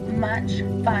so much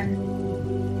fun.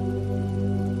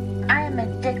 I am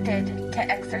addicted to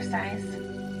exercise.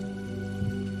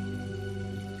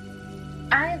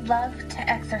 I love to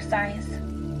exercise.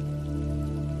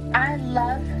 I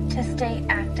love to stay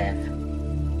active.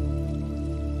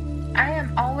 I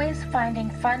am always finding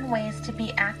fun ways to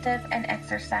be active and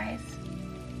exercise.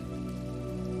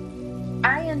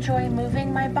 I enjoy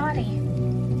moving my body.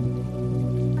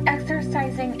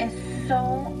 Exercising is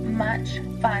so much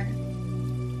fun.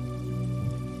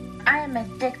 I am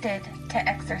addicted to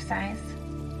exercise.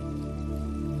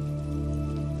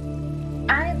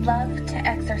 I love to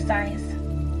exercise.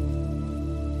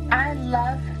 I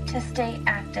love to stay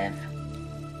active.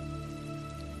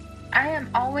 I am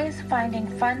always finding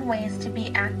fun ways to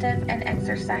be active and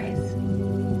exercise.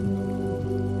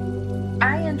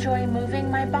 I enjoy moving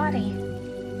my body.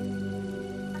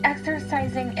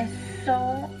 Exercising is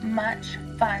so much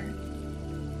fun.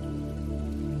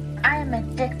 I am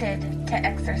addicted to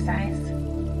exercise.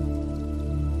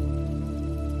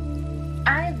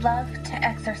 I love to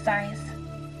exercise.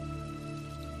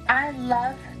 I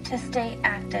love to stay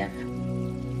active.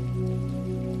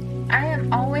 I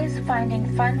am always finding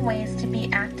fun ways to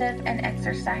be active and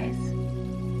exercise.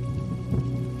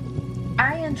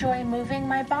 I enjoy moving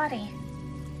my body.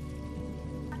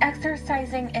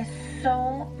 Exercising is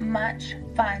so much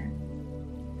fun.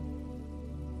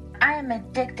 I am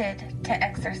addicted to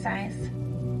exercise.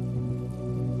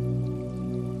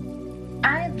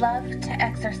 I love to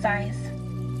exercise.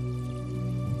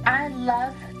 I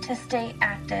love to stay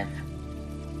active.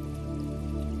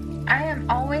 I am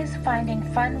always finding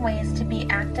fun ways to be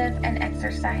active and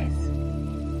exercise.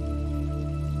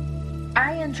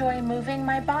 I enjoy moving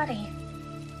my body.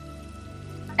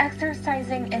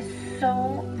 Exercising is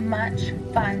so much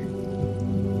fun.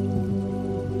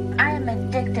 I am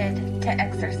addicted to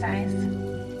exercise.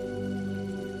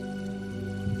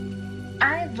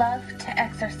 I love to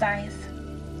exercise.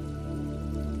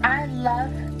 I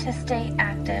love to stay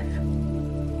active.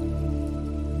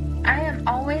 I am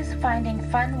always finding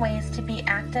fun ways to be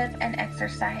active and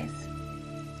exercise.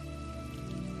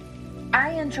 I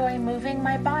enjoy moving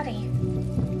my body.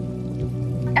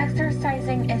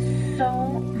 Exercising is so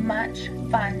much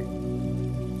fun.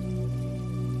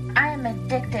 I am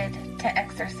addicted to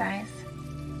exercise.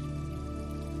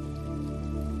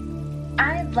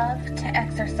 I love to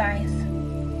exercise.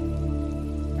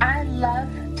 I love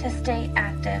to stay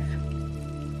active.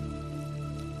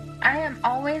 I am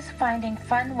always finding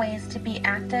fun ways to be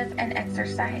active and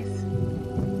exercise.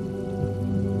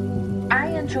 I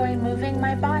enjoy moving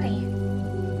my body.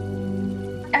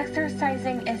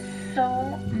 Exercising is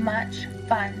so much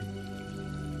fun.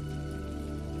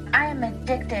 I am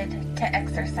addicted to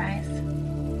exercise.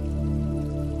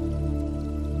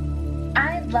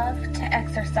 I love to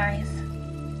exercise.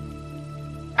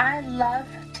 I love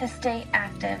to stay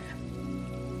active.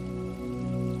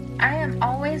 I am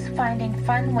always finding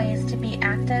fun ways to be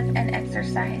active and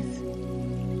exercise.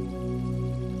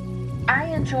 I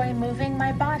enjoy moving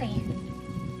my body.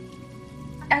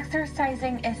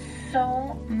 Exercising is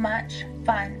so much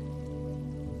fun.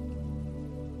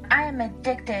 I am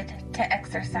addicted to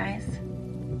exercise.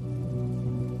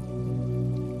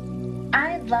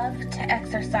 I love to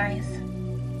exercise.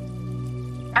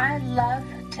 I love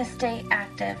to stay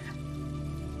active.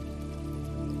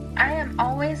 I am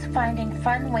always finding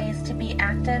fun ways to be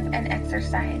active and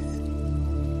exercise.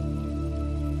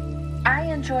 I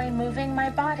enjoy moving my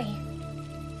body.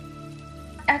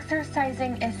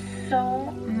 Exercising is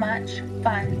so much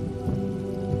fun.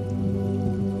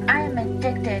 I am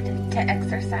addicted to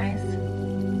exercise.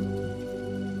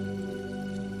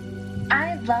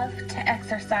 I love to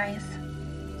exercise.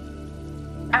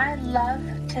 I love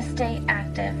to stay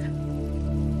active.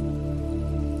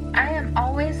 I am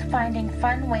always finding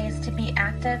fun ways to be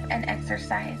active and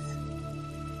exercise.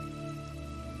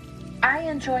 I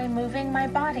enjoy moving my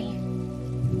body.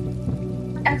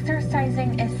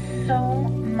 Exercising is so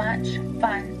much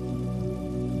fun.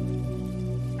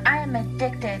 I am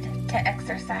addicted to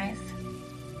exercise.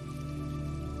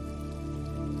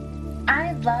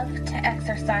 I love to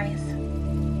exercise.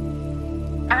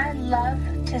 I love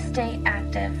to stay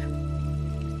active.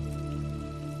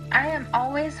 I am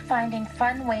always finding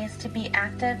fun ways to be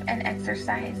active and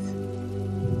exercise.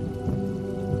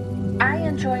 I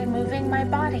enjoy moving my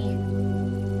body.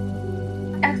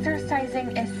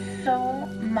 Exercising is so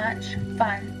much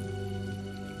fun.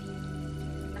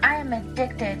 I am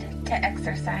addicted to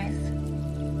exercise.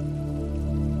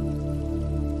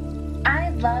 I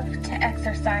love to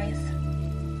exercise.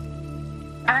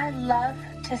 I love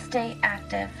to stay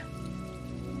active.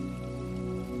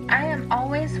 I am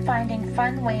always finding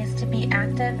fun ways to be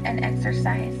active and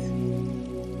exercise.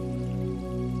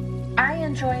 I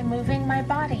enjoy moving my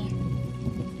body.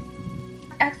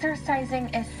 Exercising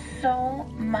is so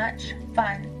much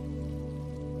fun.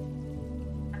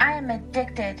 I am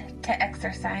addicted to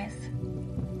exercise.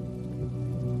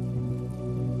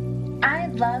 I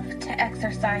love to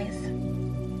exercise.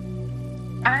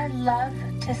 I love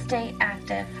to stay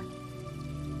active.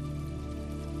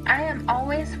 I am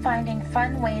always finding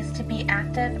fun ways to be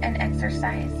active and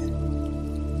exercise.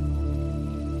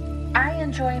 I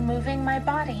enjoy moving my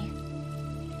body.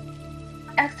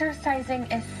 Exercising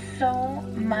is so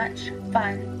much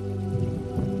fun.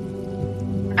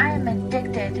 I am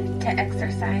addicted to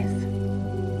exercise.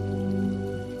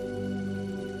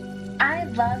 I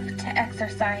love to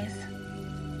exercise.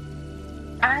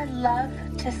 I love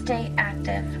to stay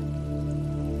active.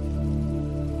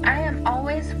 I am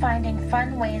always finding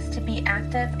fun ways to be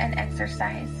active and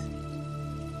exercise.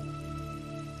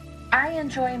 I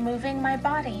enjoy moving my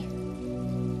body.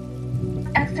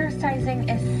 Exercising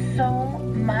is so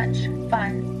much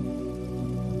fun.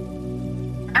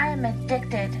 I am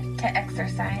addicted to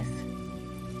exercise.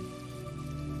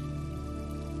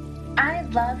 I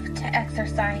love to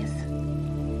exercise.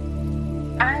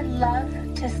 I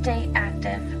love to stay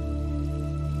active.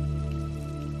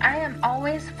 I am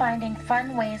always finding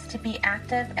fun ways to be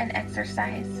active and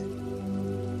exercise.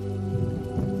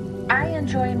 I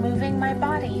enjoy moving my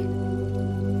body.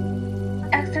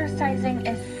 Exercising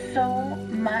is so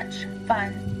much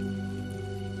fun.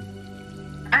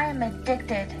 I am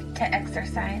addicted to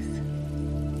exercise.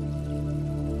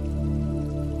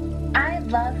 I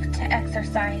love to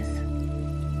exercise.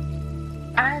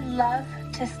 I love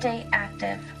to stay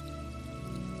active.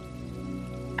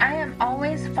 I am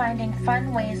always finding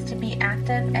fun ways to be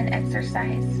active and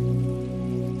exercise.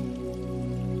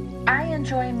 I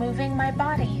enjoy moving my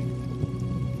body.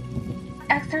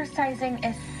 Exercising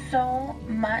is so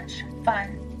much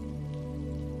fun.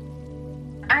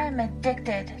 I am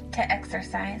addicted to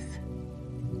exercise.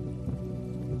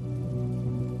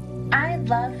 I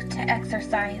love to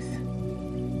exercise.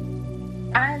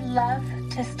 I love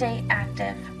to stay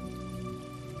active.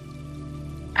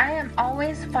 I am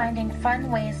always finding fun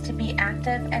ways to be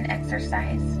active and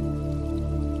exercise.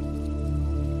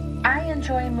 I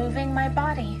enjoy moving my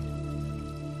body.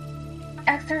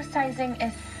 Exercising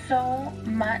is so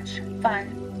much fun.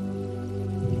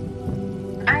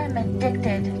 I am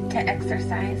addicted to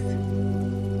exercise.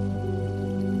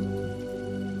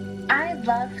 I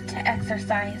love to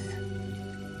exercise.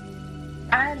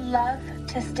 I love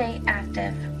to stay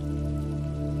active.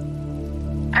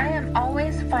 I am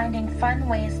always finding fun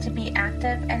ways to be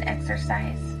active and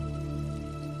exercise.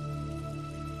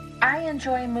 I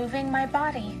enjoy moving my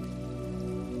body.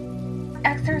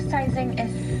 Exercising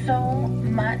is so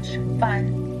much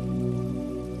fun.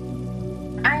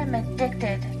 I am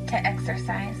addicted to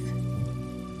exercise.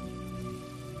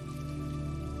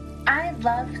 I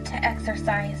love to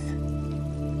exercise.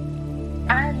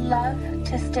 I love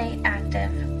to stay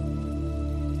active.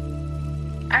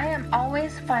 I am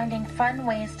always finding fun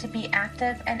ways to be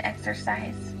active and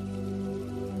exercise.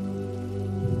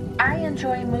 I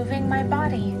enjoy moving my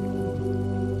body.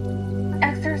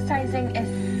 Exercising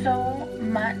is so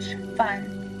much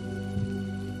fun.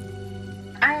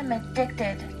 I am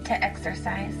addicted to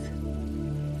exercise.